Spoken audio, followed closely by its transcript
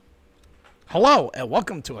Hello, and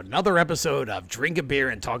welcome to another episode of Drinking Beer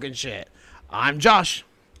and Talking Shit. I'm Josh.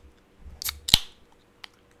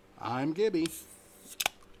 I'm Gibby.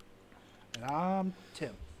 And I'm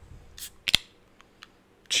Tim.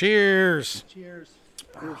 Cheers. Cheers.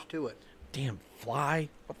 Here's to it. Damn fly.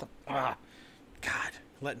 What the... God,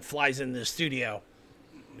 letting flies in the studio.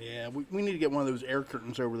 Yeah, we need to get one of those air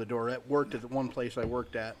curtains over the door. That worked at the one place I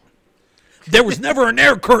worked at. There was never an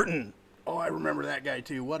air curtain. Oh, I remember that guy,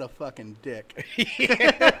 too. What a fucking dick.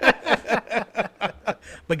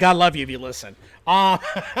 But God love you if you listen. You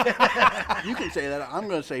can say that. I'm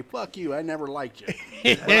going to say, fuck you. I never liked you.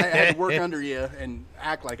 But I had to work under you and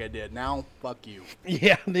act like I did. Now, fuck you.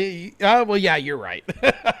 Yeah, well, yeah, you're right.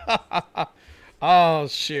 Oh,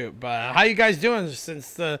 shoot. But how you guys doing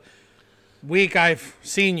since the week I've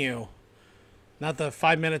seen you? Not the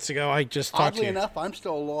 5 minutes ago I just talked to you. Oddly enough, I'm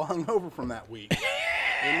still a little hungover from that week.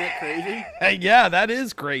 Isn't that crazy? Yeah, that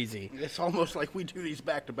is crazy. It's almost like we do these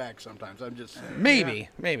back-to-back sometimes. I'm just saying. Maybe.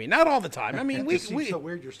 Not all the time. I mean, It seems so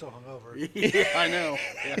weird you're still hungover. Yeah, I know.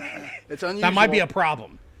 Yeah. It's unusual. that might be a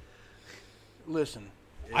problem. Listen.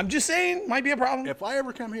 I'm just saying, might be a problem. If I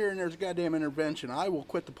ever come here and there's a goddamn intervention, I will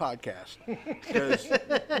quit the podcast.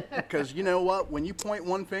 Because you know what? When you point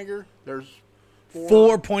one finger, there's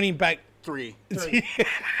Four pointing back. three.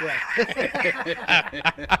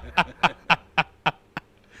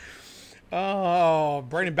 Oh,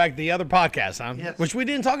 bringing back the other podcast, huh? Yes. Which we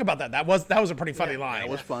didn't talk about that. That was a pretty funny line. That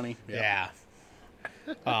was funny. Yeah.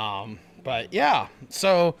 But yeah.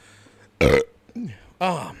 So,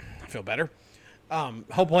 I feel better.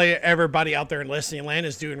 Hopefully everybody out there in listening land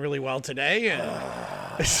is doing really well today.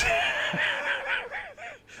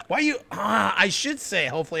 Why you? I should say,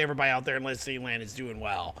 hopefully everybody out there in listening land is doing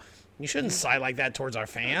well. You shouldn't sigh like that towards our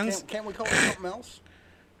fans. Can't we call it something else?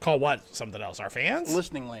 Call what? Something else? Our fans?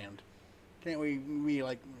 Listening land. Can't we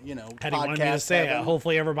like, How do you want me to podcast say it? heaven?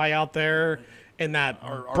 Hopefully everybody out there in that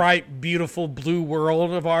bright, beautiful blue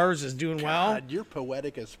world of ours is doing well. God, you're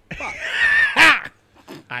poetic as fuck.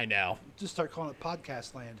 I know. Just start calling it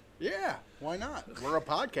podcast land. Yeah, why not? We're a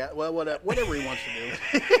podcast. Well, whatever he wants to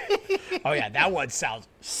do. Oh, yeah, that one sounds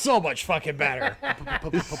so much fucking better.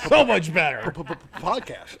 So much better.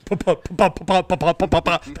 Podcast.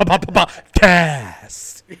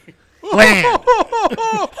 Cast. Land.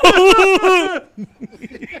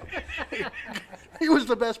 He was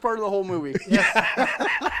the best part of the whole movie.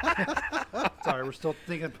 Sorry, we're still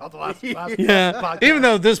thinking about the last Yeah, podcast. even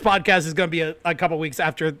though this podcast is going to be a couple weeks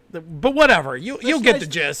after, but whatever. You'll get the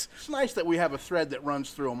gist. It's nice that we have a thread that runs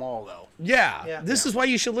through them all, though. Yeah, this is why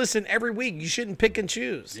you should listen every week. You shouldn't pick and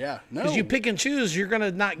choose. Yeah, no. Because you pick and choose, you're going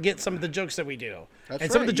to not get some of the jokes that we do. That's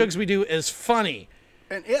and some of right. the jokes we do is funny,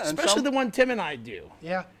 And yeah, and especially the one Tim and I do.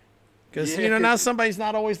 Yeah. Because, Yeah, now 'cause- somebody's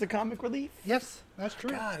not always the comic relief. Yes, that's true.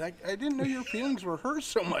 God, I didn't know your feelings were hurt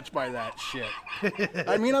so much by that shit.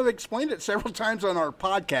 I mean, I've explained it several times on our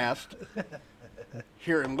podcast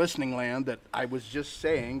here in Listening Land that I was just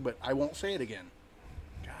saying, but I won't say it again.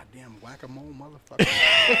 Goddamn whack-a-mole motherfucker.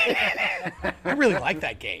 I really like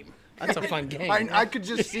that game. That's a fun game. I could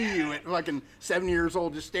just see you at fucking 7 years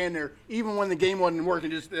old just stand there, even when the game wasn't working,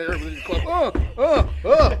 just there with his club.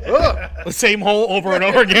 The same hole over and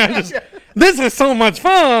over again. Just, this is so much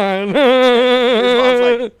fun. His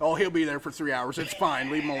mom's like, oh, he'll be there for 3 hours. It's fine.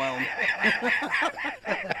 Leave him alone.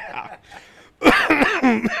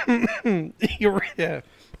 Yeah.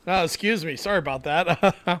 Oh, excuse me. Sorry about that.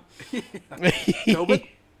 COVID?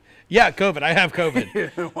 Yeah, COVID. I have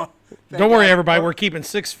COVID. Well, Don't worry, everybody. We're keeping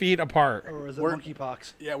 6 feet apart. Or is it We're-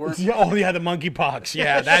 monkeypox? Yeah, we're... Oh, yeah, the monkeypox.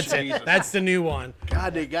 Yeah, that's it. Jesus. That's the new one.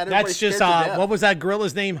 God, they got everybody That's just, scared to death. what was that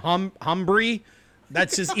gorilla's name? Humbry?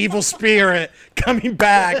 That's his evil spirit coming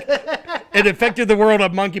back. It affected the world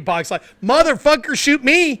of monkeypox. Like, motherfucker, shoot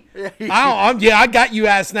me. I got you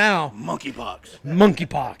ass now. Monkeypox.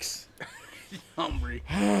 Monkeypox. Hungry.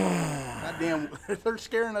 Goddamn, they're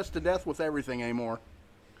scaring us to death with everything anymore.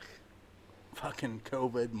 Fucking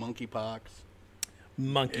COVID, monkeypox.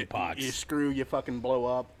 Monkeypox. You screw, you fucking blow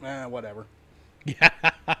up. Whatever.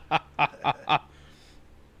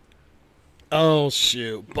 Oh,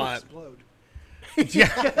 shoot. But, Explode.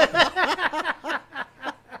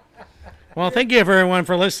 well, thank you, everyone,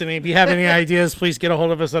 for listening. If you have any ideas, please get a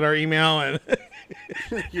hold of us at our email. And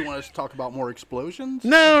You want us to talk about more explosions?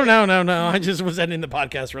 No. I just was ending the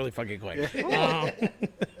podcast really fucking quick.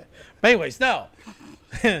 But anyways, no.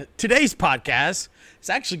 Today's podcast is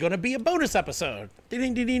actually going to be a bonus episode. Ding,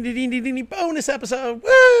 ding, ding, ding, ding, ding, ding, bonus episode.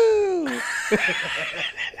 Woo!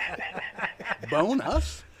 Bone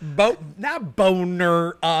us? Not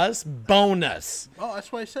boner us, bonus. Oh,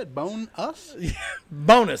 that's why I said bone us.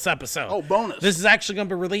 Bonus episode. Oh, bonus. This is actually going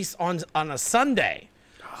to be released on a Sunday.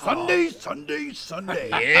 Sunday.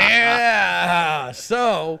 Yeah.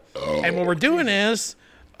 So, and what we're doing is,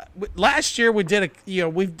 last year we did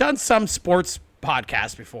we've done some sports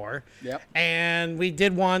podcasts before. Yep. And we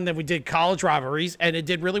did one that we did college rivalries, and it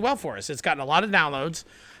did really well for us. It's gotten a lot of downloads,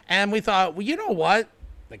 and we thought, well, you know what?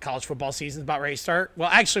 The college football season's about ready to start. Well,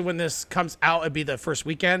 actually, when this comes out, it'd be the first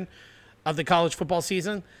weekend of the college football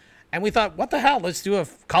season. And we thought, what the hell? Let's do a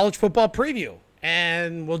college football preview.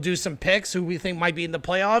 And we'll do some picks who we think might be in the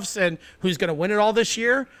playoffs and who's going to win it all this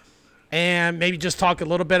year. And maybe just talk a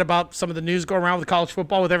little bit about some of the news going around with college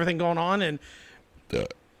football with everything going on. And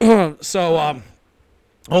so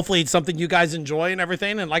hopefully it's something you guys enjoy and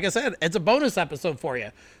everything. And like I said, it's a bonus episode for you.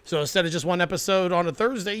 So instead of just one episode on a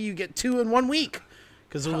Thursday, you get 2 in 1 week.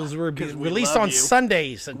 Because it was released on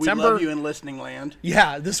Sunday, September. We love you in listening land.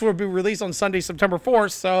 Yeah, this will be released on Sunday, September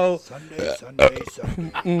 4th. So Sunday.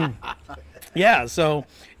 yeah, so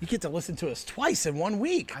you get to listen to us twice in 1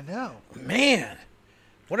 week. I know. Man,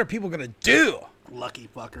 what are people gonna do? Lucky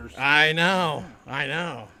fuckers. I know.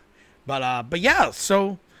 But yeah,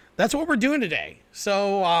 so that's what we're doing today.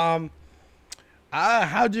 So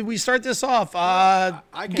how did we start this off?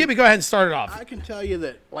 Gibby, go ahead and start it off. I can tell you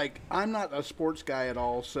that, like, I'm not a sports guy at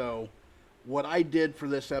all, so what I did for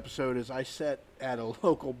this episode is I sat at a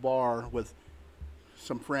local bar with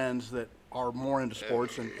some friends that are more into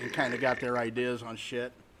sports and kind of got their ideas on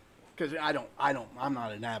shit. Because I'm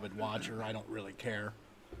not an avid watcher. I don't really care.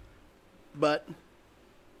 But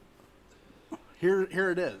here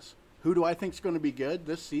it is. Who do I think is going to be good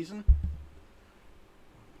this season?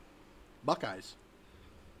 Buckeyes.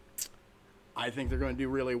 I think they're going to do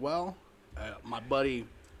really well. My buddy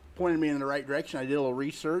pointed me in the right direction. I did a little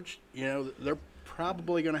research. You know, they're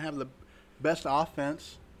probably going to have the best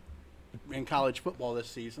offense in college football this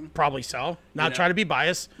season. Probably so. Not trying to be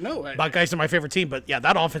biased. No. Buckeyes are my favorite team, but yeah,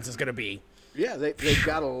 that offense is going to be. Yeah, they've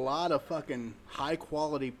got a lot of fucking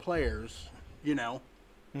high-quality players, you know,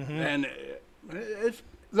 and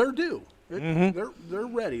they're due. They're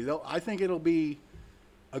ready. I think it'll be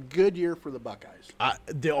a good year for the Buckeyes.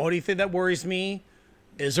 The only thing that worries me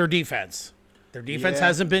is their defense. Their defense Yeah.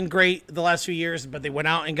 hasn't been great the last few years, but they went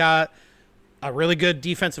out and got a really good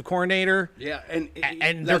defensive coordinator. Yeah,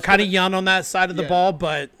 And they're kind of young on that side of the ball,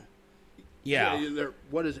 but yeah.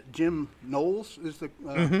 What is it? Jim Knowles is the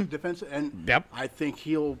defensive, and Yep. I think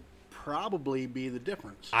he'll probably be the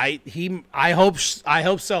difference. I hope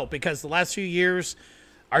so, because the last few years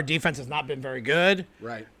our defense has not been very good.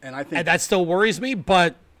 Right, and I think And that still worries me,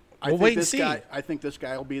 but we'll wait and see. I think this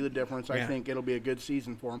guy will be the difference. I Yeah. think it'll be a good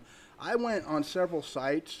season for him. I went on several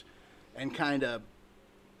sites and kind of,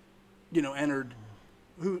 entered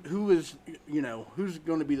who is, who's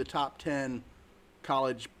going to be the top 10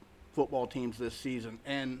 college football teams this season.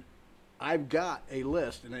 And I've got a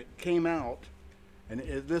list, and it came out, and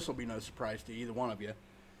this will be no surprise to either one of you.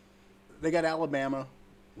 They got Alabama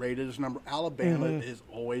rated as number. Alabama is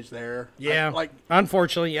always there. Yeah,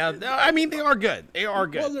 unfortunately, yeah. No, I mean, they are good. They are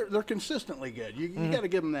good. Well, they're consistently good. You got to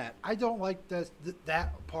give them that. I don't like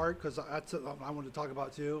that part because that's what I want to talk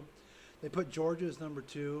about too. They put Georgia as number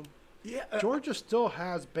 2. Yeah, Georgia still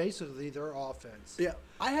has basically their offense. Yeah,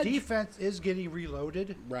 Defense is getting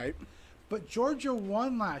reloaded, right. but Georgia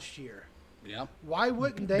won last year. Yeah. Why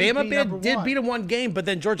wouldn't they Bama be number did one? beat them one game, but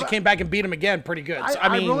then Georgia came back and beat them again pretty good. So, I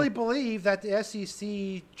mean, really believe that the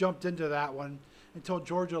SEC jumped into that one and told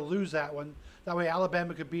Georgia to lose that one. That way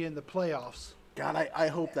Alabama could be in the playoffs. God, I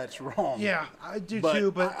hope that's wrong. Yeah, I do But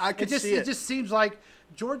too. But I could it see it. just seems like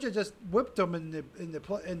Georgia just whipped them in the.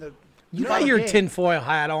 you got your tinfoil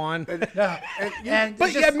hat on. Yeah, and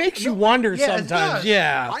But it it makes you wonder yeah, it sometimes. does.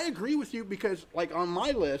 Yeah. I agree with you because, like, on my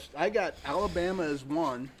list, I got Alabama as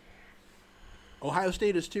 1, Ohio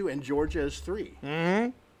State as 2, and Georgia as 3.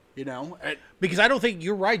 Mm-hmm. Because I don't think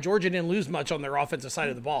you're right. Georgia didn't lose much on their offensive side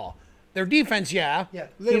of the ball. Their defense, yeah. Yeah.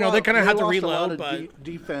 They kind of have to lost a lot reload, of but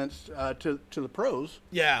defense to the pros,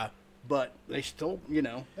 yeah. but they still, They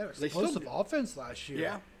were they still explosive offense last year.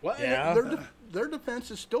 Yeah. Well, Yeah. Their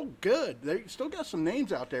defense is still good. They still got some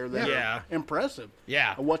names out there that Yeah. are impressive.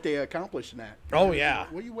 Yeah. Of what they accomplished in that. Oh, yeah.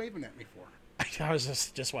 What are you waving at me for? I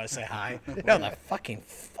was just want to say hi. No, the fucking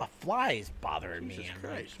flies bothering me. Jesus I'm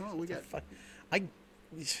like, Christ. Well, we got. fuck. I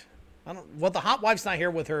don't. Well, the hot wife's not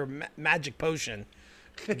here with her magic potion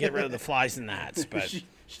to get rid of the flies and gnats, but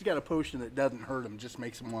She's got a potion that doesn't hurt them, just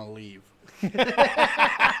makes them want to leave.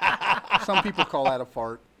 Some people call that a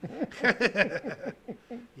fart.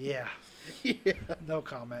 Yeah. No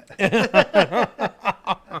comment.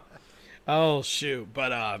 Oh shoot!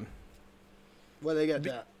 But Well, they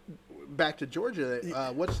got back to Georgia.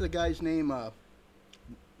 What's the guy's name?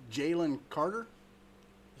 Jalen Carter.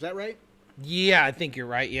 Is that right? yeah, I think you're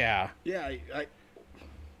right. Yeah. Yeah,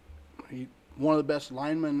 one of the best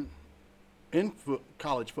linemen in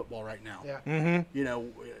college football right now. Yeah. Mm-hmm. You know,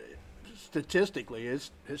 statistically,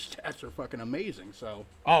 his stats are fucking amazing. So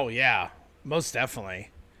Oh yeah, most definitely.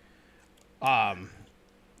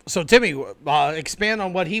 So Timmy, expand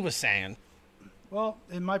on what he was saying. Well,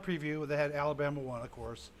 in my preview, they had Alabama 1, of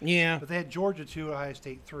course. Yeah. But they had Georgia 2, Ohio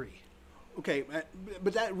State 3. okay,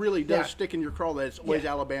 but that really does Yeah. stick in your craw that it's always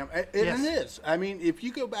Yeah. Alabama. Yes. And it is. I mean, if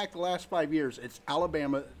you go back the last 5 years, it's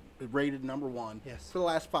Alabama rated number 1 Yes. for the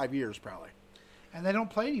last 5 years, probably. And they don't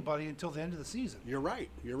play anybody until the end of the season. You're right.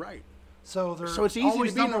 You're right. So they're So it's easy to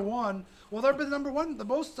always be number num- 1. Well, they've been number 1 the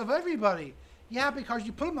most of everybody. Yeah, because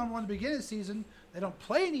you put them number 1 at the beginning of the season. They don't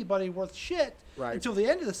play anybody worth shit Right. until the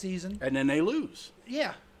end of the season. And then they lose.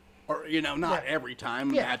 Yeah. Or not Yeah. every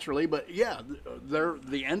time Yeah. naturally, but yeah,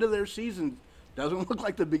 the end of their season doesn't look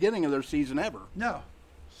like the beginning of their season ever. No.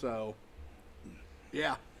 So,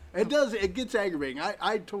 yeah, it does. It gets aggravating.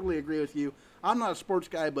 I totally agree with you. I'm not a sports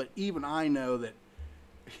guy, but even I know that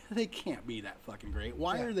they can't be that fucking great.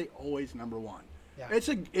 Why Yeah. are they always number 1? Yeah.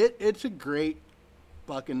 It's a great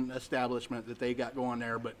fucking establishment that they got going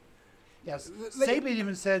there, but Yes. They- Saban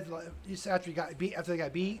even said like, after they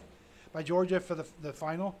got beat by Georgia for the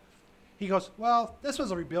final, he goes, "Well, this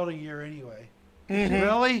was a rebuilding year anyway."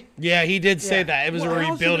 Really? Yeah, he did say Yeah. that it was Well, a how's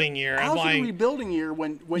it rebuilding year. I'm How's it a like, rebuilding year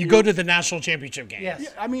when you you're- go to the national championship game. Yes. Yeah,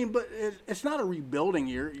 I mean, but it's not a rebuilding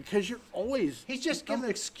year because you're always. He's just giving an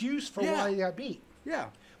excuse for Yeah. why they got beat. Yeah.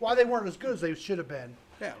 Why they weren't as good as they should have been.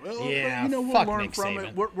 Yeah. Well, Yeah, you know, we'll fuck learn Nick from Saban.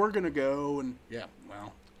 it. We're going to go and, yeah,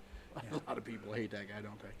 well, a lot of people hate that guy,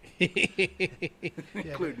 don't they?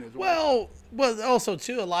 Including his wife. Well, also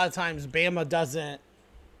too, a lot of times Bama doesn't,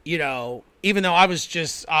 even though I was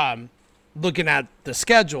just looking at the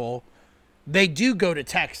schedule, they do go to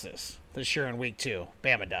Texas this year in week 2.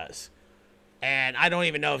 Bama does, and I don't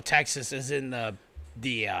even know if Texas is in the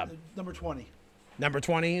Number 20. number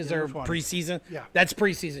 20. Is there Number 20. preseason? Yeah. That's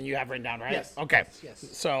preseason. You have written down, right? Yes. Okay. Yes.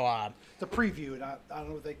 So The preview, and I don't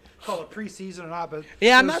know if they call it preseason or not, but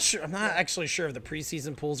yeah, I'm it was- not sure. I'm not actually sure if the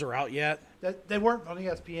preseason pools are out yet. They weren't on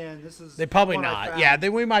ESPN. This is They probably one I not. found. Yeah,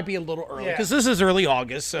 we might be a little early Yeah. because this is early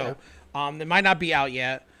August, so they might not be out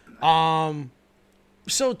yet.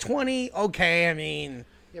 So 20, okay. I mean,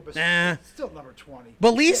 Yeah, but nah. it's still number 20. But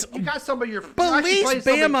at least, You got some of your. but you at actually least played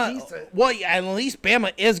somebody Bama. decent. Well, yeah, at least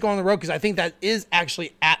Bama is going on the road because I think that is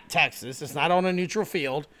actually at Texas. It's not on a neutral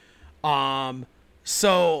field.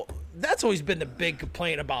 So that's always been the big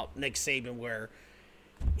complaint about Nick Saban, where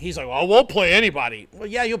he's like, "Well, I won't play anybody." Well,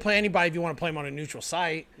 yeah, you'll play anybody if you want to play them on a neutral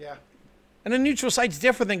site. Yeah. And a neutral site's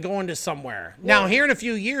different than going to somewhere. Now, here in a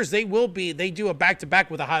few years, they do a back-to-back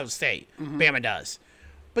with Ohio State. Bama does.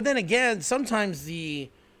 But then again, sometimes the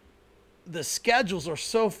schedules are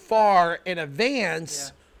so far in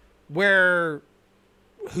advance where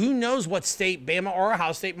who knows what state Bama or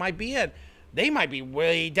Ohio State might be in. They might be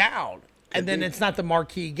way down. And then it's not the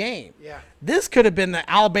marquee game. Yeah. This could have been the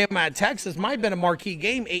Alabama at Texas, might have been a marquee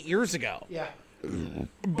game 8 years ago. Yeah.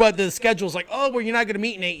 But the schedule's like, oh, well, you're not going to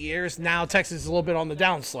meet in 8 years. Now Texas is a little bit on the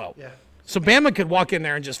down slope. Yeah. So Bama could walk in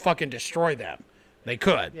there and just fucking destroy them. They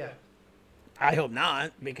could. Yeah. I hope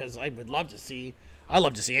not, because I love to see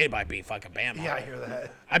anybody beat fucking Bama. Yeah, I hear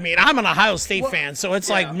that. I mean, I'm an Ohio State fan, so it's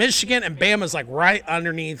like yeah. Michigan and Bama's like right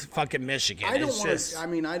underneath fucking Michigan. I don't It's want just, to. I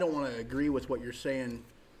mean, I don't want to agree with what you're saying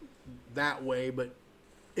that way, but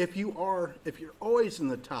if you're always in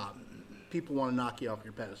the top, people want to knock you off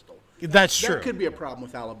your pedestal. that's true. That could be a problem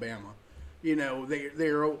with Alabama. You know,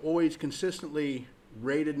 they're always consistently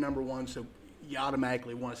rated number 1, so you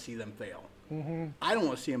automatically want to see them fail. Mm-hmm. I don't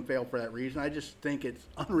want to see them fail for that reason. I just think it's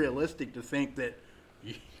unrealistic to think that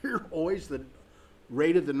you're always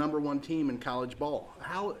rated the number 1 team in college ball.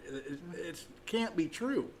 How it can't be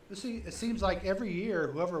true. See, it seems like every year,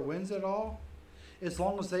 whoever wins it all, as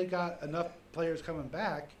long as they got enough players coming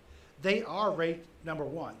back, they are rated number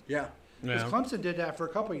 1. Yeah. Because Yeah. Clemson did that for a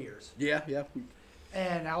couple of years. Yeah. Yeah.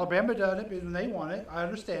 And Alabama done it, and they won it. I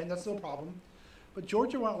understand. That's no problem. But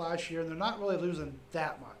Georgia won it last year, and they're not really losing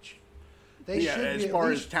that much. They Yeah, should as be at far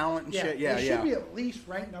least- as talent and shit, yeah, They yeah. should be at least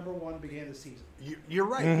ranked number 1 at the beginning of the season. You're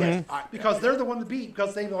right. Mm-hmm. Yes, Because they're the one to beat,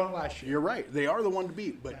 because they won it last year. you're right. They are the one to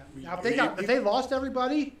beat. But Now, if they lost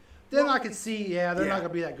everybody, then I could see, they're not going to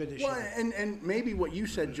be that good this Well, year. and maybe what you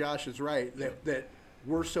said, Josh, is right. That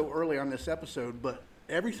we're so early on this episode, but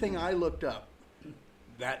everything I looked up,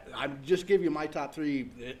 that I just give you my top 3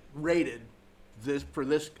 rated, for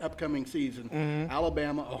this upcoming season,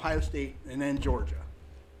 Alabama, Ohio State, and then Georgia.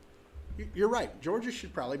 You're right. Georgia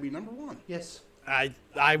should probably be number 1. Yes. I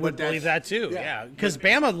would But believe that that's- too. yeah. Yeah, because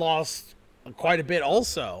Bama lost quite a bit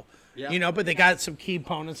also. Yeah. But they got some key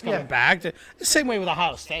opponents coming Yeah. back. The same way with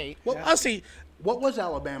Ohio State. Well, Yeah. honestly, What was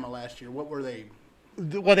Alabama last year? What were they?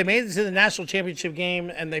 they made it to the national championship game,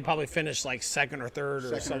 and they probably finished like second or third or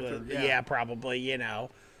Second or something. third, yeah. yeah. Probably.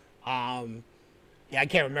 I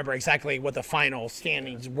can't remember exactly what the final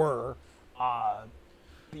standings were.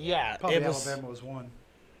 Yeah, Probably it was. Alabama was 1.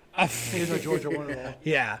 Even though Georgia won it all.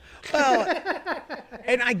 Yeah. Well,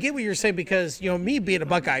 and I get what you're saying because, me being a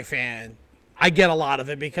Buckeye fan, I get a lot of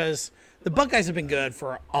it because the Buckeyes have been good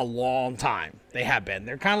for a long time. They have been.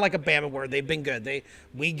 They're kind of like a Bama where they've been good.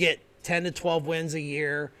 We get 10 to 12 wins a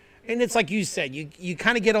year. And it's like you said, you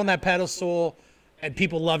kind of get on that pedestal and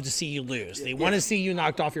people love to see you lose. They want to see you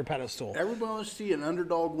knocked off your pedestal. Everyone wants to see an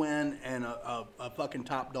underdog win and a fucking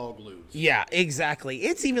top dog lose. Yeah, exactly.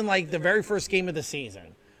 It's even like the very first game of the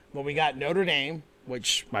season when we got Notre Dame,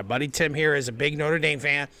 which my buddy Tim here is a big Notre Dame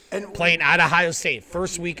fan, And- playing at Ohio State,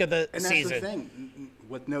 first week of the And that's season. the thing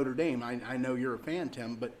with Notre Dame. I know you're a fan,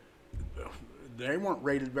 Tim, but they weren't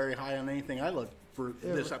rated very high on anything I looked for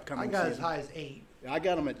this upcoming I got as season. high as 8. I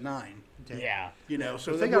got them at 9. Yeah.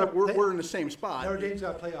 So They we're, got- we're, they- we're in the same spot. Notre Dame's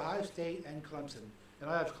got to play Ohio State and Clemson. And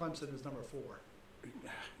I have Clemson as number 4.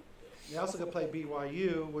 They also got to play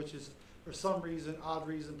BYU, which is, for some reason, odd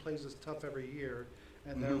reason, plays us tough every year.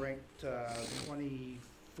 And they're ranked 24th.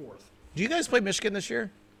 Do you guys play Michigan this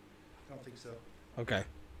year? I don't think so. Okay.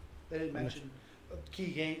 They didn't mention key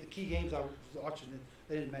games I was watching.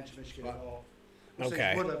 They didn't mention Michigan at all. Which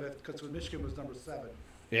Okay. They would have because Michigan was number 7.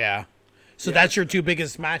 Yeah. So that's your two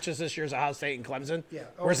biggest matches this year is Ohio State and Clemson? Yeah.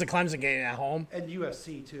 Where's the Clemson game at home? And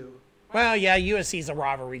USC too. Well, yeah, USC's a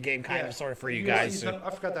rivalry game kind Yeah. of sort of for you USC 's guys. I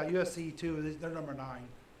forgot that USC too. They're number 9.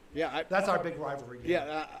 Yeah, That's our big rivalry game.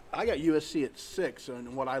 yeah. I got USC at 6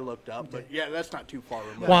 on what I looked up, but yeah, that's not too far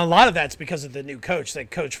removed. Well, a lot of that's because of the new coach,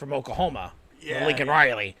 that coach from Oklahoma, Yeah, Lincoln yeah.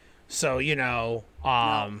 Riley. So, I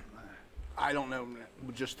don't know.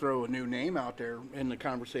 We'll just throw a new name out there in the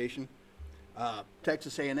conversation.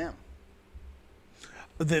 Texas A&M.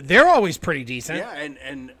 they're always pretty decent. Yeah,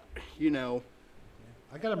 and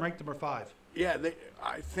I got them ranked number 5. yeah,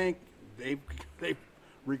 I think they've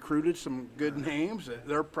recruited some good names.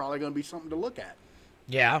 They're probably going to be something to look at.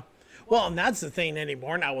 Yeah. Well, and that's the thing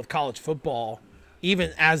anymore now with college football.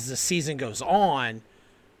 Even as the season goes on,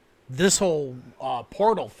 this whole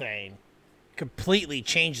portal thing completely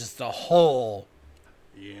changes the whole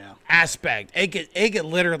Yeah. aspect. It could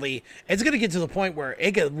literally, it's going to get to the point where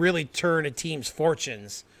it could really turn a team's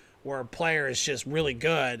fortunes where a player is just really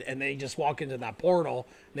good and they just walk into that portal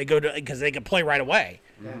and they go to, because they can play right away.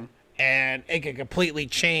 Mm-hmm. And it could completely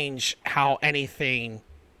change how anything,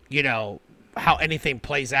 how anything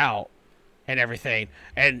plays out and everything.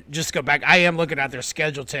 And just go back, I am looking at their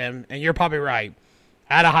schedule, Tim, and you're probably right.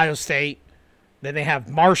 At Ohio State, then they have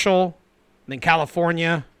Marshall, then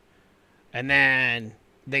California, and then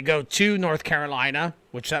they go to North Carolina,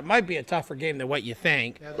 which that might be a tougher game than what you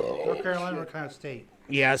think. Yeah, North Carolina, North Carolina State.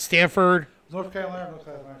 Yeah, Stanford, North Carolina, North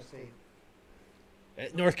Carolina State.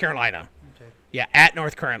 North Carolina. Okay. Yeah, at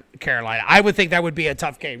North Carolina. I would think that would be a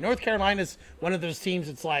tough game. North Carolina's one of those teams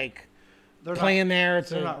that's like They're playing not, there.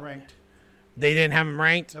 They're not ranked. They didn't have them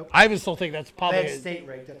ranked. Nope. I would still think that's They probably had state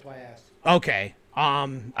ranked. That's why I asked. okay.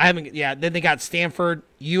 I haven't. Yeah. Then they got Stanford,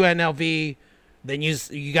 UNLV. Then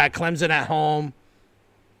you got Clemson at home.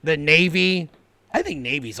 The Navy. I think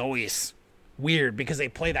Navy's always weird because they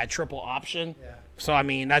play that triple option. Yeah. So I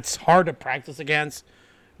mean that's hard to practice against.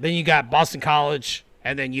 Then you got Boston College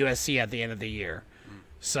and then USC at the end of the year.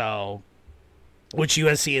 So, which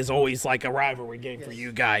USC is always like a rivalry game for Yes.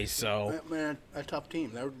 you guys. So. Man, a tough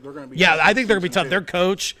team. They're going to be. Yeah, tough I think they're gonna be season tough. too.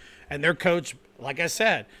 Their coach, like I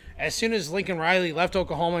said, as soon as Lincoln Riley left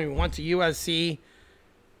Oklahoma and went to USC,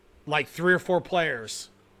 like 3 or 4 players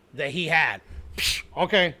that he had.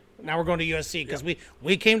 Okay, now we're going to USC because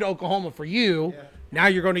we came to Oklahoma for you. Yeah. Now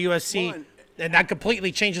you're going to USC, Well, and that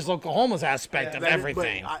completely changes Oklahoma's aspect Yeah, of That is-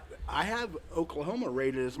 everything. But I have Oklahoma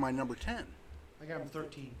rated as my number 10. I got them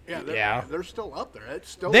 13. Yeah, they're still up there. It's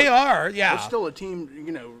still They are, yeah. It's still a team,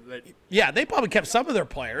 that. Yeah, they probably kept some of their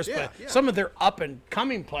players, Yeah, but yeah. some of their up and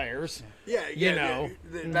coming players. Yeah, You know.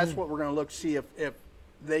 that's what we're going to look to see if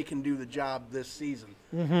they can do the job this season.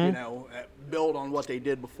 Build on what they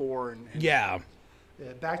did before and Yeah.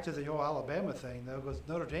 Yeah, back to the whole Alabama thing, though, because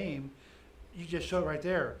Notre Dame, you just showed right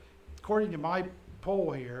there. According to my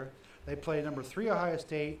poll here, they play number 3 Ohio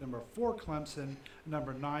State, number 4 Clemson,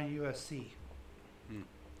 number 9 USC.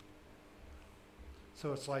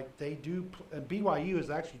 So it's like they do, and BYU is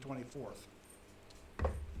actually 24th.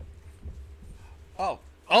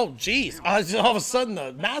 Geez. All of a sudden,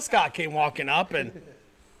 the mascot came walking up, and,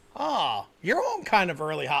 you're home kind of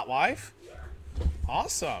early, hot wife.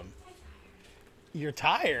 Awesome. You're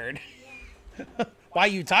tired. Why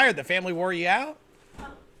you tired? The family wore you out?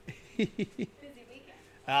 Busy weekend.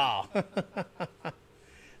 Oh.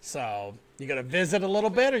 So, you going to visit a little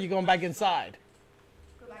bit, or you going back inside?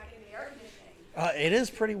 Go back into the air conditioning. It is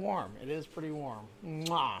pretty warm. It is pretty warm.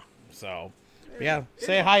 Mwah. So, yeah.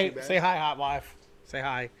 Say hi. Say hi, hot wife. Say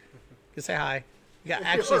hi. You say hi. You got to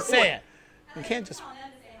actually say it. You can't just. Tell them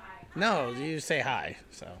to say hi. No, you say hi.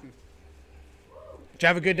 So, did you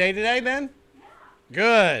have a good day today, then?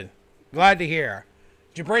 Good. Glad to hear.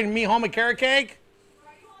 Did you bring me home a carrot cake?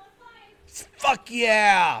 Are you on the flight? Fuck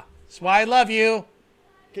yeah. That's why I love you.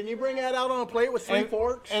 Can you bring that out on a plate with three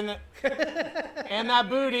forks? And that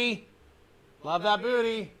booty. Love that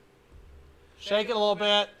booty. Shake it a little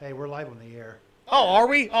bit. Hey, we're live on the air. Oh, are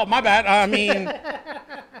we? Oh, my bad. I mean,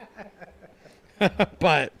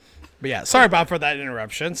 but yeah, sorry for that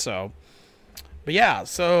interruption. So, but yeah,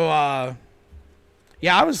 so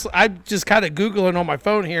yeah, I just kind of Googling on my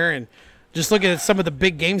phone here and just looking at some of the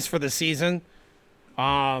big games for the season.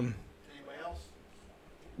 Anybody else?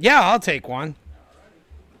 Yeah, I'll take one.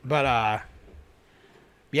 But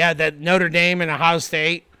yeah, that Notre Dame and Ohio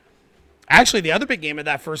State. Actually, the other big game of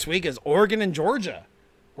that first week is Oregon and Georgia.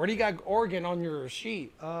 Where do you got Oregon on your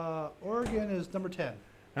sheet? Oregon is number 10.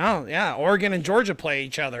 Oh, yeah. Oregon and Georgia play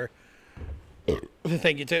each other.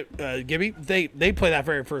 Thank you, Gibby. They play that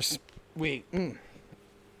very first week.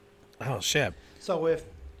 Oh, shit. So if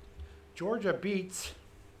Georgia beats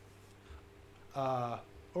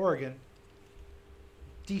Oregon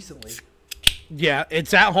decently, Yeah,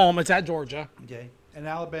 it's at home. It's at Georgia. okay, and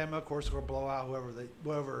Alabama, of course, will blow out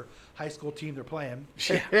whoever high school team they're playing.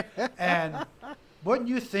 And wouldn't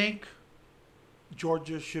you think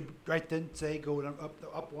Georgia should right then say go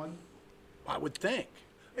up one? I would think.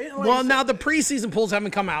 Well, now the preseason polls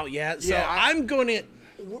haven't come out yet, so Yeah, I'm going to.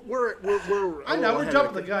 We're I know we're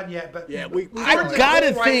jumping the gun yet, but Yeah, we I've got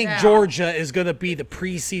to right think now. Georgia is going to be the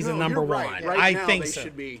preseason No, number you're one. right. Right I now, think they so.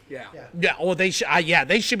 should be. Yeah. Yeah. Yeah, well, they should. Yeah,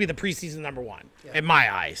 they should be the preseason number one Yeah. in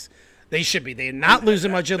my eyes. They should be. They're not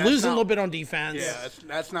losing much. They're That's losing a not- little bit on defense. Yeah,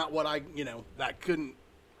 that's not what I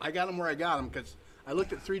got them where I got them because I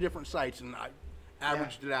looked at 3 different sites and I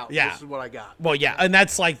averaged it out. Yeah. This is what I got. Well, yeah, and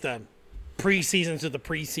that's like the preseason to the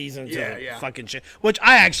preseason to Yeah, yeah. fucking shit. Which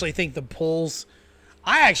I actually think the polls.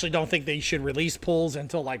 I actually don't think they should release polls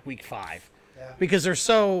until like week 5, Yeah. because they're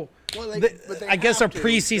so. Well, but they I guess they're have to.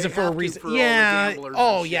 preseason They for a have to reason. for all the Yeah. gamblers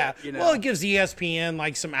Oh and shit, yeah. you know? Well, it gives ESPN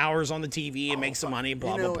like some hours on the TV and makes some money.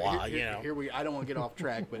 Blah blah blah. Here, you know. I don't want to get off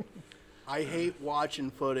track, but I hate watching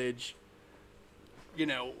footage,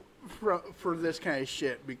 for this kind of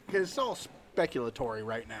shit because it's all speculatory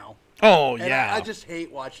right now. Oh And yeah. I just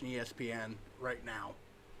hate watching ESPN right now.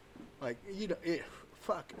 Like,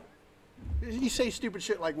 fuck. You say stupid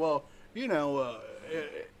shit like, well,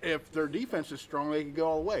 if their defense is strong, they could go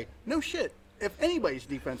all the way. No shit. If anybody's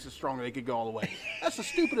defense is strong, they could go all the way. That's the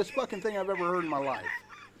stupidest fucking thing I've ever heard in my life.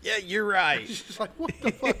 Yeah, you're right. It's just like, what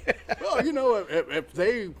the fuck? Well, if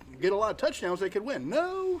they get a lot of touchdowns, they could win.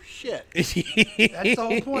 No shit. That's the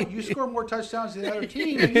whole point. You score more touchdowns than the other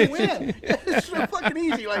team, and you win. It's so fucking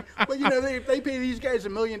easy. Like, but they pay these guys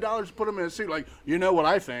 $1 million to put them in a suit. Like, you know what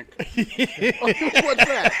I think? What's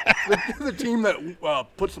that? The team that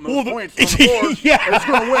puts the most points on the board Yeah. is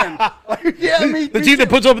going to win. Like, yeah, The team that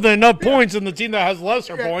puts up enough points and the team that has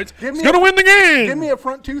lesser points is going to win the game. Give me a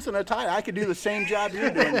front tooth and a tie. I could do the same job you're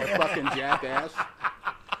doing, you fucking jackass.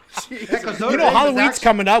 Jesus. You know, Halloween's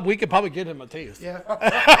coming up. We could probably get him a tooth. Yeah.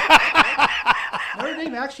 Notre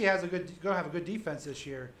Dame actually going to have a good defense this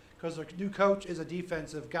year because their new coach is a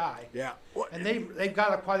defensive guy. Yeah. Well, And they've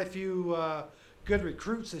got quite a few good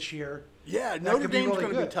recruits this year. yeah, that Notre could be Dame's really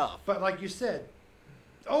going to be good. tough. But like you said,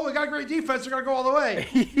 they got a great defense. They're going to go all the way.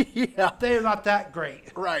 Yeah. They're not that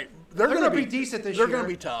great. Right. They're gonna gonna be decent this They're year. going to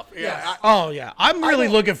be tough. Yeah. Yes. Oh, yeah. I'm really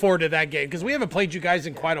don't- looking forward to that game because we haven't played you guys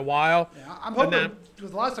in quite a while. Yeah, I'm And hoping then-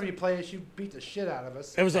 because the last time you played us, you beat the shit out of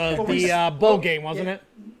us. It was But we- the bowl game, wasn't yeah. it?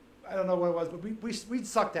 I don't know what it was, but we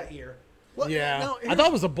sucked that year. Well, Yeah. now, I thought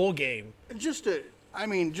it was a bowl game. just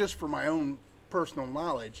for my own personal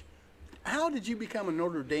knowledge, how did you become a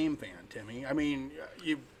Notre Dame fan, Timmy? I mean,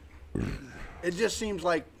 it just seems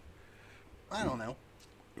like, I don't know.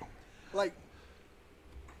 Like,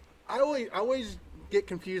 I always get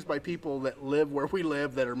confused by people that live where we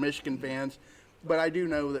live that are Michigan fans, but I do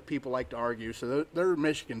know that people like to argue, so they're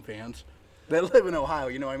Michigan fans that live in Ohio.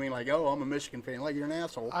 You know what I mean? Like, oh, I'm a Michigan fan. Like, you're an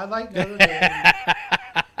asshole. I like Notre Dame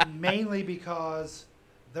mainly because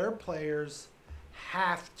their players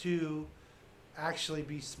have to actually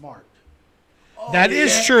be smart. That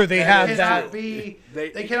is true. They have cannot that.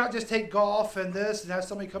 They cannot just take golf and this and have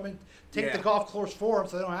somebody come and take the golf course for them,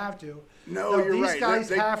 so they don't have to. No, you're these right. guys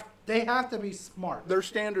They have to be smart. Their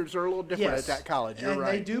standards are a little different at that college. You're and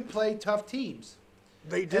right. they do play tough teams.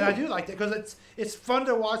 They do. And I do like that because it's fun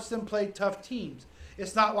to watch them play tough teams.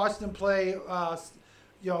 It's not watching them play,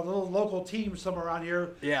 little local teams somewhere around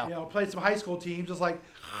here. Yeah. Play some high school teams. It's like,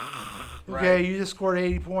 Right. okay, you just scored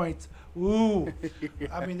 80 points. Ooh.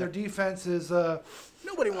 I mean, their defense is.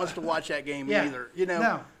 Nobody wants to watch that game Yeah. either.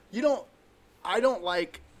 No. You don't. I don't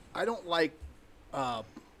like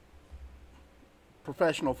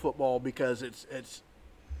professional football because it's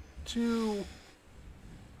too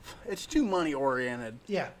money oriented.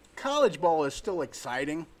 Yeah. College ball is still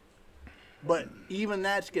exciting, but even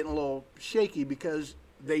that's getting a little shaky because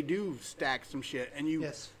they do stack some shit, and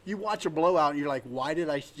you watch a blowout and you're like, why did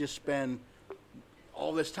I just spend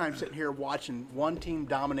all this time sitting here watching one team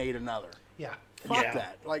dominate another? Yeah. Fuck Yeah.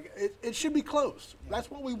 that. Like, it should be close. That's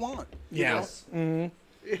what we want. you know? Yes.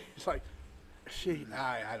 It's like, shit,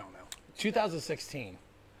 I don't know. 2016.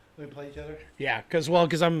 We play each other. Yeah,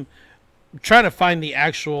 because I'm trying to find the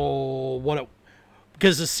actual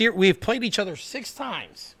because we've played each other 6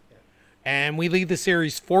 times, and we lead the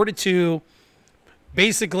series 4-2.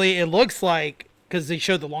 Basically, it looks like because they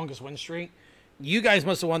showed the longest win streak, you guys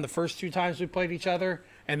must have won the first 2 times we played each other,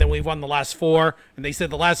 and then we've won the last 4. And they said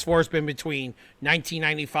the last 4 has been between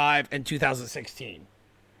 1995 and 2016.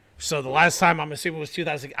 So the last time I'm assuming was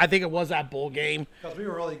 2000. I think it was that bowl game. Because we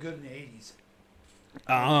were really good in the 80s.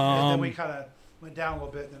 And then we kind of went down a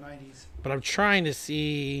little bit in the 90s. But I'm trying to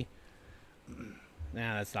see.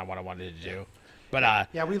 Nah, that's not what I wanted to do. But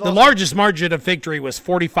we the lost largest margin of victory was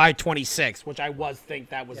 45-26, which I think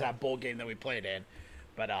that was that bowl game that we played in.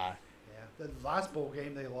 But The last bowl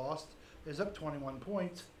game they lost is up 21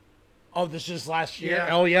 points. oh, this is last year.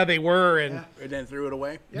 Yeah. Oh yeah, they were, and Yeah. And then threw it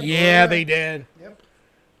away. Yep, yeah, they did. Yep.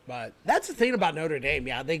 But that's the thing about Notre Dame.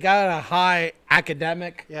 Yeah, they got a high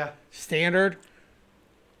academic Yeah. standard,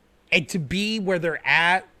 and to be where they're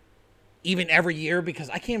at, even every year, because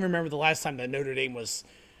I can't remember the last time that Notre Dame was.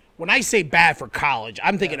 When I say bad for college,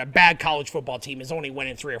 I'm thinking a bad college football team is only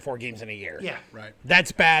winning 3 or 4 games in a year. Yeah. Right.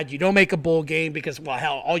 That's bad. You don't make a bowl game because, well,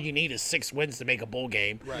 hell, all you need is 6 wins to make a bowl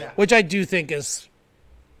game, Right. Yeah. which I do think is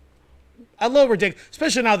a little ridiculous,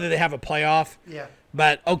 especially now that they have a playoff. Yeah.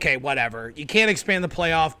 But, okay, whatever. You can't expand the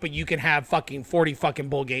playoff, but you can have fucking 40 fucking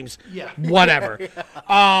bowl games. Yeah. Whatever.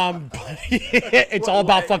 But it's all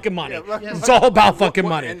about fucking money. Yeah, It's all about fucking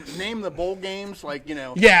money. And name the bowl games, like,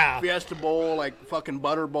 Yeah. Fiesta Bowl, like fucking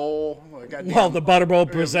Butter Bowl. Like, goddamn- Well, the Butter Bowl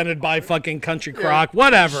presented by fucking Country Crock,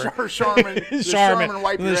 whatever. Charmin, the Charmin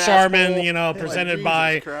wipe your the ass Charmin, bowl. presented Jesus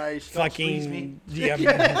by Christ. squeeze fucking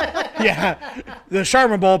yeah, the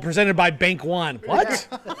Charmin Bowl presented by Bank One. What?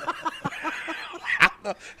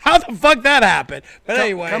 How the fuck that happened? But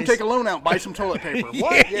anyway, Come take a loan out, buy some toilet paper.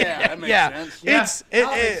 What? Yeah, that makes sense. Yeah, It's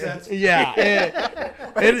that makes sense. yeah.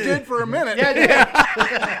 It did for a minute. Yeah.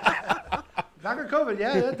 Back in COVID,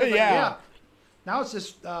 Yeah. yeah. Now it's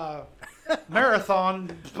just marathon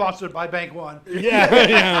sponsored by Bank One.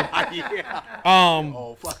 Yeah. Yeah.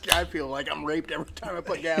 Oh, fuck. I feel like I'm raped every time I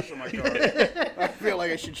put gas in my car. I feel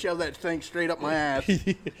like I should shove that thing straight up my ass.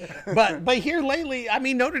 But here lately, I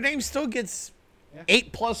mean, Notre Dame still gets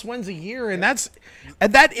 8+ wins a year, and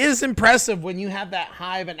that is impressive when you have that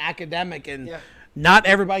high of an academic, and not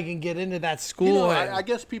everybody can get into that school. I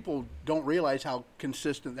guess people don't realize how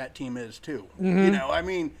consistent that team is too. Mm-hmm. I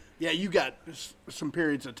mean, yeah, you got some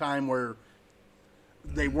periods of time where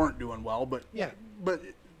they weren't doing well, but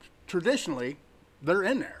traditionally they're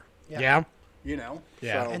in there. yeah. Yeah.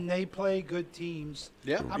 Yeah. So, And they play good teams.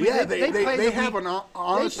 yeah. I mean, Yeah, play they the have weak- an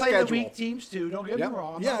honest They play schedule. the weak teams too. Don't get me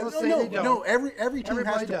wrong. I'm Yeah, not gonna say they don't. no. Every team Everybody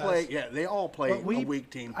has to does. play. Yeah, they all play But a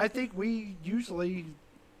weak team. I think we usually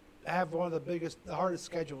have one of the hardest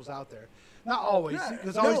schedules out there. Not always, Yeah,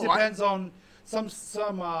 because it always no, depends on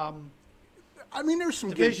some I mean, there's some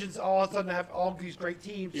good. divisions all of a sudden have all these great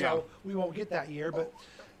teams, Yeah. so we won't get that year. But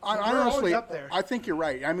I we're always honestly, up there. I think you're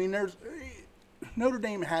right. I mean, Notre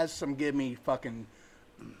Dame has some give me fucking,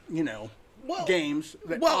 games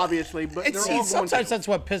that obviously, but And they're see, all going sometimes to. that's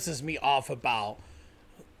what pisses me off about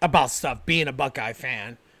stuff being a Buckeye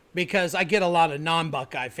fan, because I get a lot of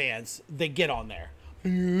non-Buckeye fans that get on there. Hey,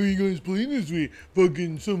 how you guys playing this week?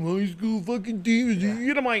 Fucking some high school fucking teams.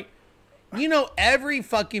 And I'm like, every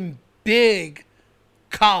fucking big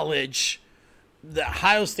college the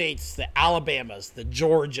Ohio States, the Alabamas, the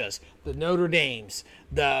Georgias, the Notre Dames,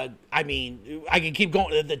 I can keep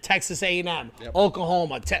going. The Texas A&M,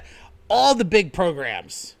 Oklahoma, all the big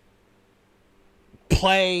programs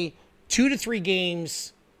play 2 to 3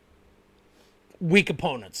 games, weak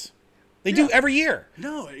opponents. They do every year.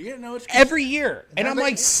 No, it's Every year. And I'm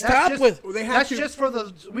like, stop with. They have That's to. just for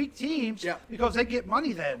the weak teams because they get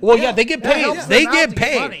money then. Well, yeah, they get That paid. helps They them out get to get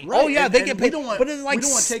paid. money. Oh, yeah, and- they and get we paid. don't want- But it's like, we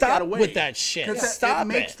don't want to take that stop away. with that shit. 'Cause Stop it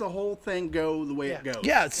makes it. the whole thing go the way it goes.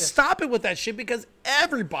 Yeah, stop it with that shit because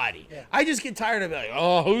everybody. Yeah. I just get tired of it. Like,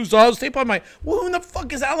 oh, who's Ohio State playing? Well, who in the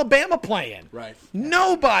fuck is Alabama playing? Right.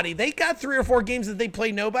 Nobody. They got 3 or 4 games that they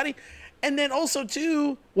play nobody. And then also,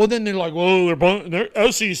 too, well, then they're like, well,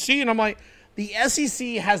 they're SEC. And I'm like, the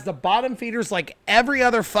SEC has the bottom feeders like every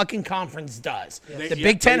other fucking conference does. The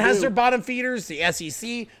Big Ten they has do. their bottom feeders, the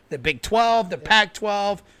SEC, the Big 12, the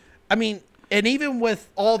Pac-12. I mean, and even with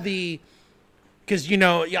all the, because,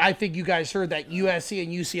 I think you guys heard that USC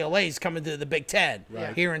and UCLA is coming to the Big Ten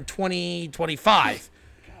here in 2025.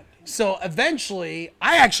 So eventually,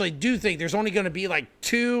 I actually do think there's only going to be like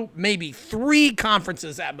 2, maybe 3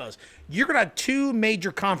 conferences at most. You're going to have 2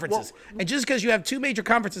 major conferences. And just because you have 2 major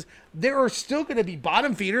conferences, there are still going to be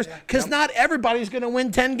bottom feeders because not everybody's going to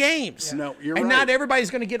win 10 games. No, you're and right. not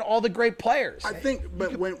everybody's going to get all the great players. I think,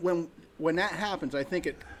 but when that happens, I think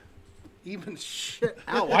it evens shit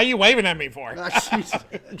out. Why are you waving at me for? Ah, Jesus.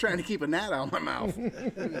 I'm trying to keep a gnat out of my mouth.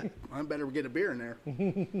 I better get a beer in there.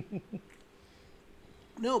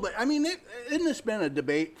 No, but I mean, isn't this been a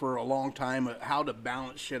debate for a long time of how to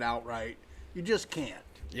balance shit out right? You just can't.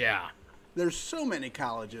 Yeah. There's so many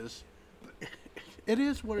colleges. It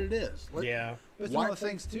is what it is. Yeah. But it's Why- one of the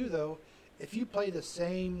things too, though. If you play the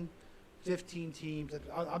same 15 teams,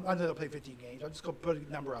 I'm not gonna play 15 games. I'm just gonna put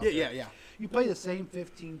a number out there. Yeah. You play the same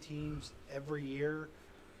 15 teams every year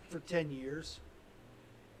for 10 years.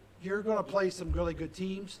 You're gonna play some really good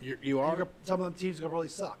teams. You are. Some of the teams are gonna really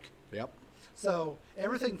suck. Yep. So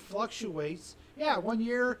everything fluctuates. Yeah, one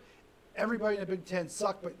year everybody in the Big Ten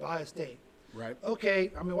sucked, but Ohio State. Right.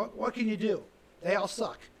 Okay, I mean, what can you do? They all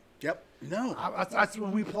suck. Yep. No. That's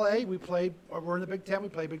when we play. We're in the Big Ten. We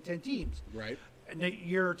play Big Ten teams. Right. And a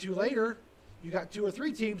year or 2 later, you got 2 or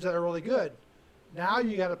 3 teams that are really good. Now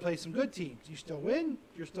you got to play some good teams. You still win.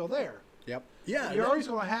 You're still there. Yep. Yeah. You're always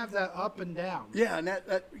going to have that up and down. Yeah, and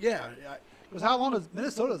yeah. Because how long has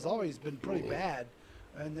Minnesota's always been pretty bad,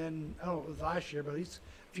 and then I don't know if it was last year, but at least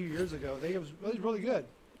a few years ago they was really good.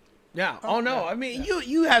 Yeah. Oh, no. I mean,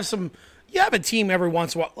 you have some. You have a team every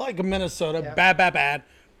once in a while, like a Minnesota, bad.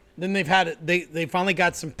 Then they've had it. They finally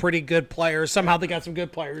got some pretty good players. Somehow they got some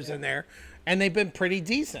good players in there, and they've been pretty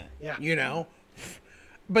decent. Yeah.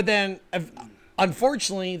 But then,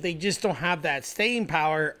 unfortunately, they just don't have that staying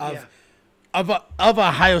power of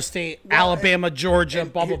Ohio State, Alabama, Georgia,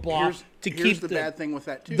 blah blah blah. Here's Keep the bad thing with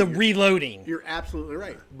that too. the reloading. You're absolutely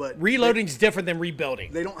right, but Reloading's different than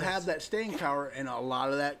rebuilding. They don't have that staying power, and a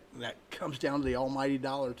lot of that comes down to the almighty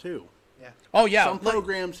dollar too. Yeah. Oh yeah. Some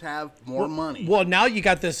programs have more money. Well, now you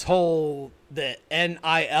got this the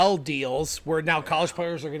NIL deals where now college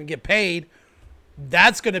players are going to get paid.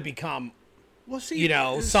 That's going to become, Well, see,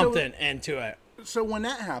 something into it. So when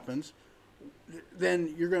that happens,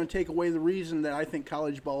 then you're going to take away the reason that I think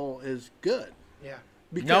college ball is good. Yeah.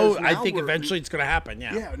 No, Because I now think we're- eventually it's going to happen.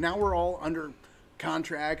 Yeah. Yeah, now we're all under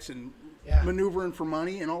contracts and Yeah. maneuvering for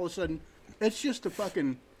money, and all of a sudden, it's just a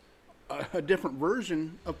fucking a different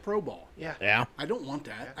version of pro ball. Yeah. Yeah. I don't want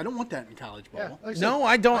that. I don't want that in college ball. Yeah. Like I said, No,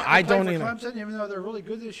 I don't. I play don't for either. Clemson, even though they're really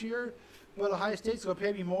good this year, but Ohio State's going to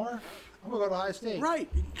pay me more. I'm going to go to Ohio State. Right,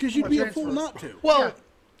 because you'd Or be a transfer. fool not to. Well,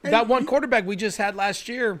 Yeah. that And one you- quarterback we just had last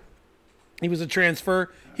year, he was a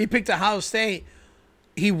transfer. He picked Ohio State.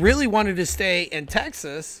 He really wanted to stay in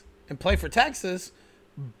Texas and play for Texas,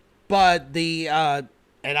 but the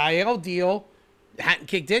NIL deal hadn't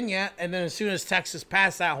kicked in yet. And then as soon as Texas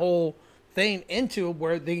passed that whole thing into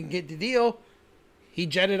where they can get the deal, he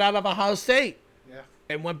jetted out of Ohio State Yeah.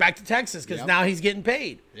 and went back to Texas because Yep. now he's getting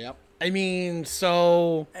paid. Yep. I mean,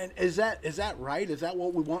 so And is that right? Is that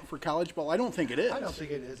what we want for college ball? I don't think it is. I don't think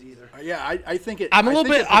it is either. Yeah, I think it. I'm a I little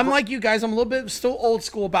think bit. it I'm perver- like you guys. I'm a little bit still old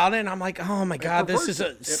school about it, and I'm like, oh my god, this is a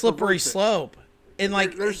perverts it. It slippery perverts it. slope. And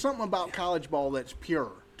like, there's something about college ball that's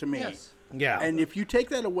pure to me. Yes. yeah, And if you take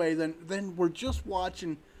that away, then we're just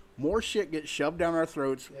watching more shit get shoved down our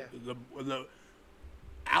throats. Yeah. The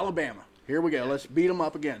Alabama. Here we go. Let's beat them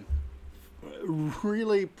up again.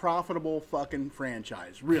 Really profitable fucking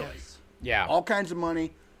franchise. Really. Yes. yeah, All kinds of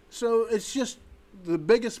money. So it's just the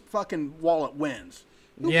biggest fucking wallet wins.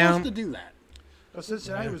 Who Yeah. wants to do that? Well,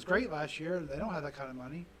 Cincinnati was great last year. They don't have that kind of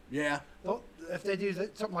money. Yeah. If they do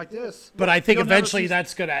something like this. But I think you'll never eventually see-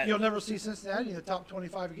 that's gonna. You'll never see Cincinnati in the top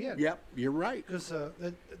 25 again. Yep, you're right. Because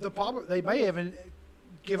the problem, they may even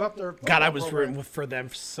give up their. God, I football was program. rooting for them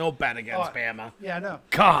so bad against Oh, Bama. Yeah, I know.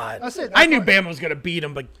 God, That's it. I That's knew why- Bama was gonna beat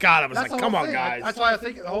them, but God, I was That's like, the come whole on, thing. guys. That's why I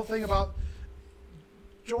think the whole thing about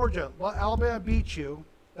Georgia, let Alabama beat you.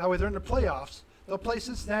 That way they're in the playoffs. They'll play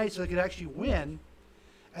Cincinnati so they can actually win,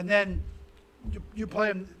 and then you play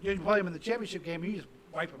them. You play them in the championship game, and you just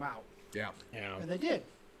wipe them out. Yeah. Yeah, And they did.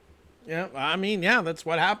 yeah. I mean, yeah, that's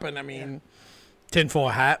what happened. I mean, tinfoil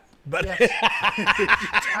hat, but Yes.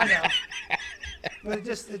 I know. But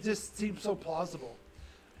it just seems so plausible.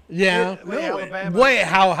 yeah. With Alabama. Wait,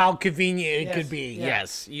 how convenient it Yes, could be. yeah.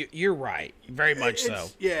 Yes, you're right. Very much so.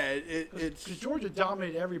 It's Because Georgia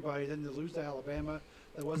dominated everybody, then to lose to Alabama.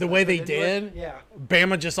 That wasn't The way that they good anyway. did? Yeah.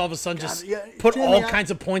 Bama just all of a sudden just yeah, put Timmy, all I-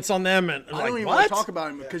 kinds of points on them, and I like, don't even what? want to talk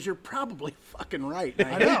about him because you're probably fucking right. And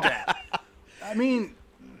I hate that. I mean,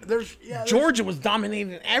 there's Georgia was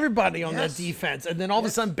dominating everybody on Yes. that defense, and then all of a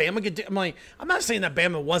sudden Bama could do. I'm like, I'm not saying that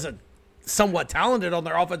Bama wasn't somewhat talented on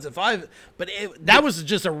their offensive five, but that was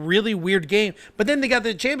just a really weird game. But then they got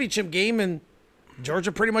the championship game, and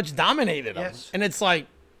Georgia pretty much dominated them. Yes. And it's like,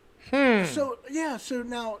 So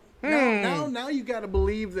now you got to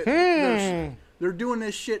believe that they're doing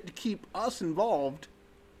this shit to keep us involved.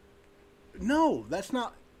 No, that's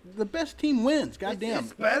not. The best team wins. Goddamn.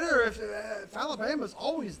 It's better if Alabama's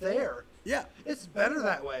always there. Yeah. It's better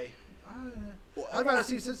that way. I'd rather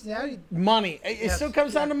see Cincinnati. money. It Yes. still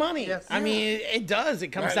comes down Yeah. to money. Yes. I mean, it does. It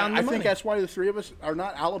comes down to I money. think that's why the three of us are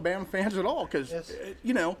not Alabama fans at all because Yes.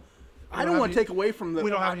 I don't want to take away from the. We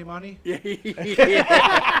don't have any money.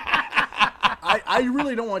 I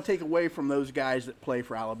really don't want to take away from those guys that play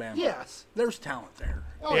for Alabama. Yes. There's talent there.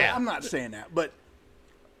 Oh, yeah. I'm not saying that, but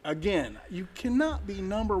again, you cannot be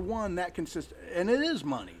number one that consistent, and it is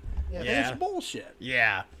money. Yeah. Yeah. It's bullshit.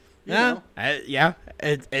 yeah. You Yeah, know? yeah,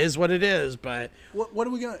 it is what it is. But What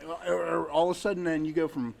are we going to, or all of a sudden then you go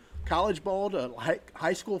from college ball to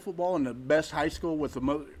high school football and the best high school with the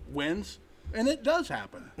most wins? And it does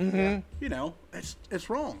happen. Mm-hmm. It's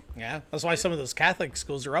wrong. yeah, that's why some of those Catholic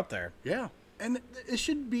schools are up there. Yeah. And it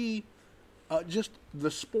should be just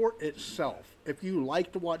the sport itself. If you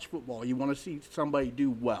like to watch football, you want to see somebody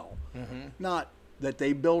do well. Mm-hmm. Not that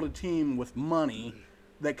they build a team with money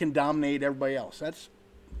that can dominate everybody else. That's,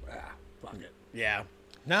 fuck it. Yeah.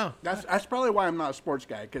 No. That's probably why I'm not a sports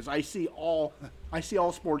guy because I see all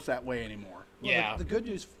sports that way anymore. Well, Yeah. The good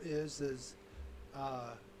news is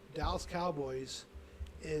Dallas Cowboys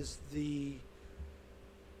is the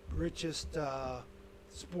richest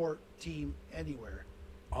sport team anywhere,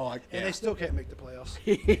 Oh, and they still can't make the playoffs.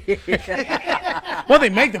 Well, they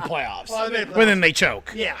make the playoffs, Well, they made the but then they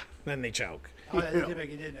choke. Yeah. Then they choke. Oh, they did make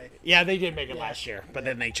it, didn't they? Yeah, they did make it last year, but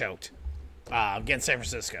then they choked against San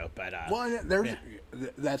Francisco. But Well,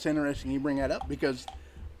 that's interesting you bring that up because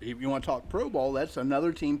if you want to talk Pro Bowl, that's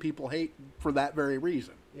another team people hate for that very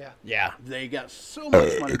reason. Yeah. yeah, They got so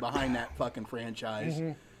much money behind that fucking franchise,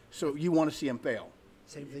 Mm-hmm. so you want to see them fail.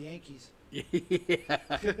 Same for the Yankees.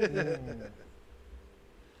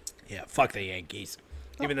 yeah, fuck the Yankees,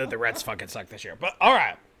 even though the Reds fucking suck this year. But all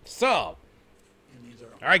right, so all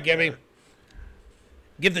right, Gibby,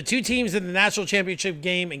 give the two teams in the national championship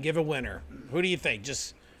game and give a winner. Who do you think?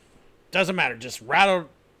 Just doesn't matter. Just rattle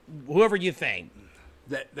whoever you think.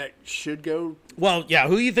 That should go. Well, yeah,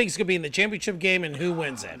 who you think is going to be in the championship game and who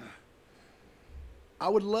wins it? I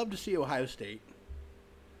would love to see Ohio State.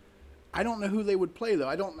 I don't know who they would play though.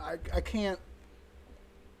 I can't.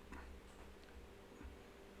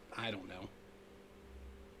 I don't know.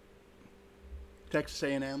 Texas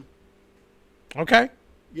A&M. Okay.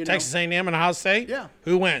 You know, Texas A&M and Ohio State? Yeah.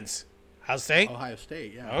 Who wins? Ohio State? Ohio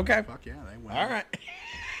State. Yeah. Okay. Fuck yeah, they win. All right.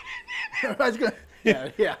 I was gonna.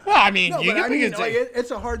 Yeah. Well, I mean, No, you but can I pick mean, a like, team.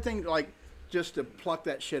 it's a hard thing, like, just to pluck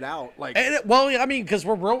that shit out. Like, Well, I mean, because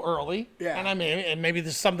we're real early. Yeah. And I mean, and maybe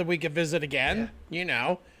there's something we could visit again, you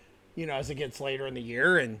know, as it gets later in the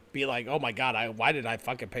year and be like, oh my God, why did I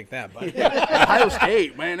fucking pick them? But, Ohio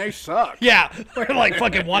State, man, they suck. yeah, we're like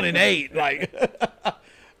fucking 1-8. Like,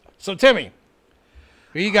 so Timmy,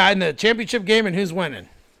 who you got in the championship game and who's winning?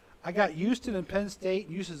 I got Houston and Penn State.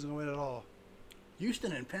 Houston's gonna win it all.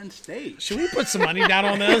 Houston and Penn State. Should we put some money down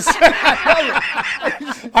on this?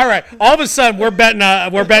 All right. All of a sudden, we're betting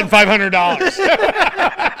 $500.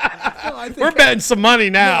 Oh, I think We're betting some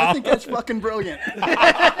money now. I think that's fucking brilliant.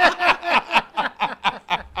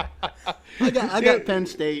 I got Penn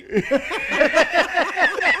State.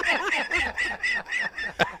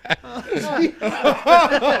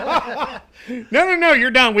 No,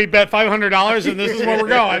 you're done. We bet $500, and this is where we're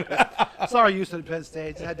going. Sorry, Houston and Penn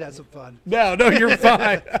State. I had to have some fun. No, you're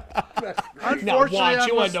fine. No, Unfortunately, watch,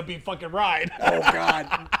 you'll I end up being fucking right. Oh God!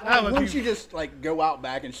 That would Wouldn't be- you just like go out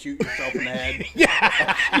back and shoot yourself in the head?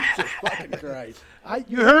 Yeah. Jesus fucking Christ!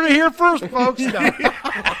 you heard it here first, folks. No.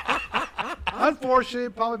 Unfortunately,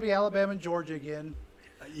 it'd probably be Alabama and Georgia again.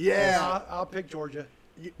 And Yeah, I'll pick Georgia.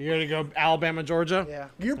 You're gonna go Alabama, Georgia. Yeah.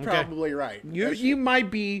 you're probably right. You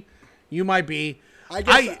might be. You might be. I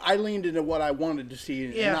guess I leaned into what I wanted to see,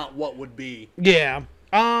 and Yeah. not what would be. Yeah.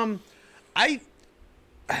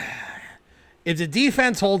 If the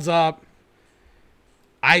defense holds up,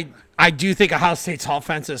 I do think Ohio State's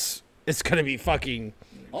offense is going to be fucking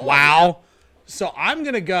wow. So I'm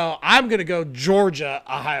gonna go Georgia,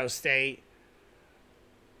 Ohio State.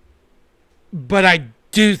 But I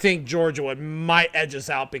do think Georgia might edge us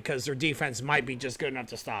out because their defense might be just good enough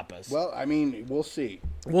to stop us. Well, I mean, we'll see.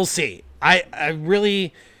 We'll see. I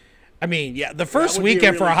mean, yeah, the first would be a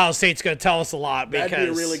weekend for really- Ohio State's going to tell us a lot because That'd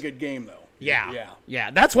be a really good game, though.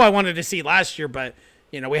 yeah. That's what I wanted to see last year, but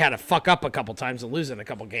we had to fuck up a couple times and lose in a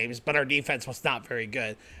couple games, but our defense was not very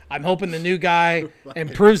good. I'm hoping the new guy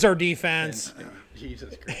improves our defense.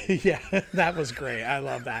 Jesus Christ. Yeah, that was great. I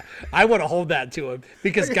love that. I would have hold that to him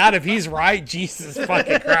because God, if he's right, Jesus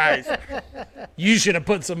fucking Christ, you should have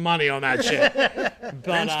put some money on that shit. But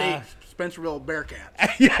Penn State, Spencerville Bearcats.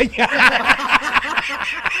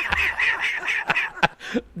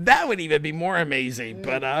 that would even be more amazing.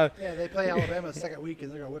 But Yeah, they play Alabama the second week,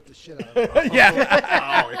 and they're gonna whip the shit out of them.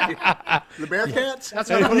 yeah. The Bearcats? That's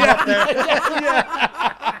why I put them up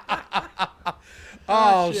there.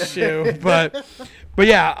 Oh shoot. But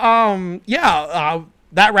yeah,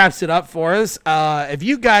 that wraps it up for us. If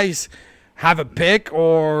you guys have a pick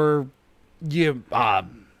or you want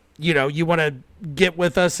to get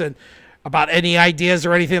with us and about any ideas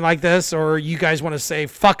or anything like this, or you guys want to say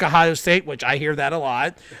fuck Ohio State, which I hear that a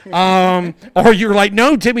lot, or you're like,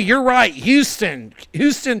 no, Timmy, you're right, Houston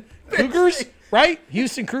Cougars, right?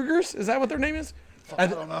 Houston Cougars, is that what their name is? I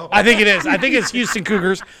don't know. I think it is. I think it's Houston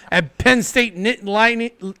Cougars and Penn State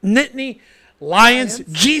Nittany Lions.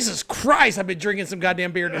 Jesus Christ, I've been drinking some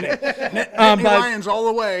goddamn beer today. Nittany Lions all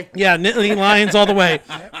the way. Yeah, Nittany Lions all the way.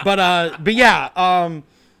 But yeah,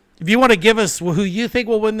 if you want to give us who you think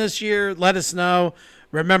will win this year, let us know.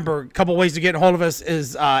 Remember, a couple ways to get a hold of us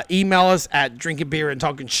is email us at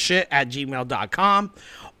drinkingbeerandtalkingshit@gmail.com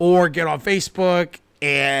or get on Facebook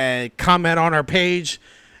and comment on our page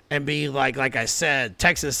and be like I said,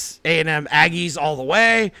 Texas A&M Aggies all the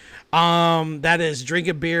way. That is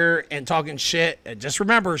drinking beer and talking shit. And just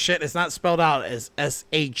remember, shit is not spelled out as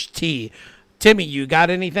SHT. Timmy, you got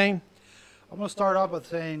anything? I'm gonna start off with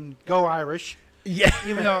saying "Go Irish," Yeah.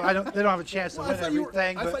 even though they don't have a chance to I win thought you were,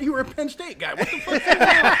 everything. I But thought you were a Penn State guy. What the fuck?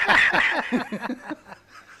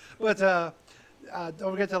 But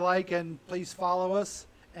don't forget to like and please follow us.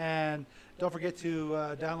 And don't forget to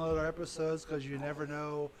download our episodes because you never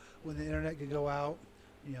know when the internet can go out.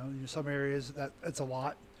 In some areas that's a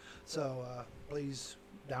lot. So please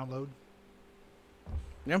download.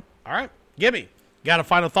 Yeah. All right. Gibby, got a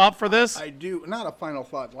final thought for this? I do. Not a final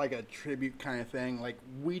thought, like a tribute kind of thing. Like,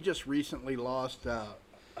 we just recently lost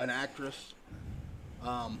an actress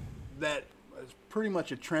that was pretty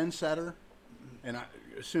much a trendsetter. And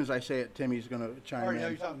as soon as I say it, Timmy's going to I chime already know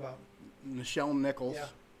in. you're talking about. Nichelle Nichols.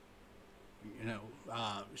 Yeah.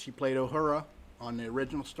 She played Uhura on the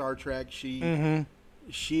original Star Trek.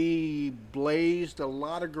 She blazed a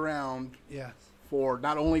lot of ground Yeah. for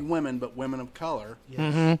not only women but women of color,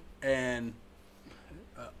 Yes. and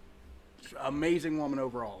amazing woman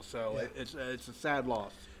overall. So Yeah. it's a sad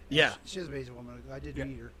loss. Yeah. She's an amazing woman. I did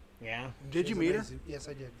meet her. Yeah. Did you She's meet amazing. Yes,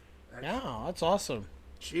 I did. Yeah, that's awesome.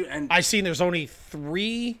 her? I seen there's only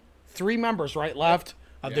three members left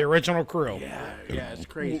of the original crew. Yeah, it's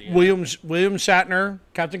crazy. William Shatner,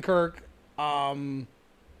 Captain Kirk,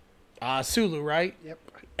 Sulu, right? Yep.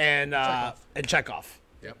 And Chekhov. Chekhov.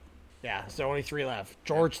 Yep. Yeah, so only three left.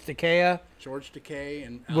 George Takei, George Takei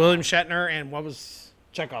and William Shatner, and what was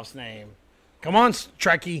Chekhov's name? Come on,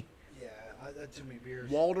 Trekkie. Yeah, that's too many beers.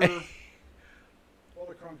 Walter.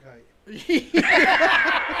 Walter Cronkite.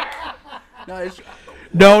 No, it's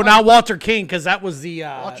No, not Walter King, because that was the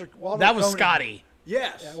Walter that was Koenig. Scotty.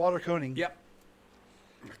 yes. Yeah, Walter Koenig. Yep.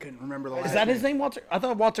 I couldn't remember the last. Is that his name, Walter? I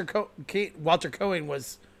thought Walter Cohen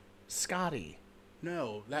was Scotty.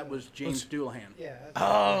 No, that was James Doolhan. Yeah.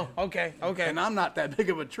 Oh, okay. And I'm not that big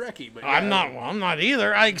of a Trekkie, but I'm yeah. not. I'm not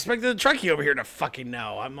either. I expected the Trekkie over here to fucking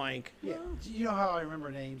know. I'm like. Yeah. You know how I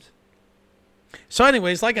remember names? So,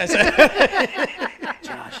 anyways, like I said,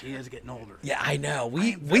 Josh, he is getting older. yeah, I know.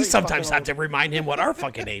 We very sometimes fucking have to remind him what our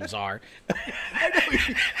fucking names are.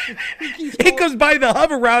 He keeps He goes by the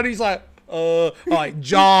hover round. He's like, Like,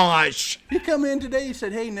 Josh. He come in today. He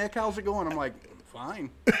said, "Hey, Nick, how's it going?" I'm like, "Fine."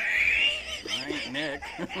 I ain't Nick.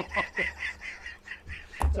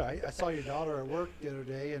 Sorry, I saw your daughter at work the other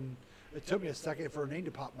day, and it took me a second for her name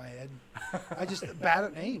to pop in my head. I just bad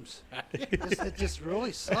at names. It just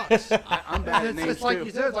really sucks. I'm bad at names It's like too.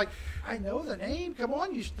 you said. It's like, I know the name. Come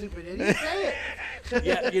on, you stupid idiot, say it.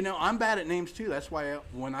 Yeah, I'm bad at names too. That's why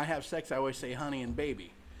when I have sex, I always say honey and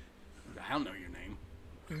baby. I don't know your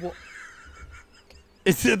name.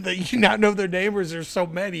 Is it that you not know their name, or is there so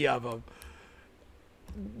many of them?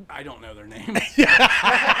 I don't know their name.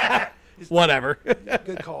 Whatever.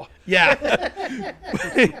 Good call. Yeah.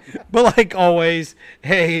 But like always,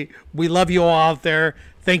 hey, we love you all out there.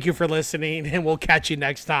 Thank you for listening, and we'll catch you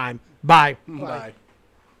next time. Bye. Bye.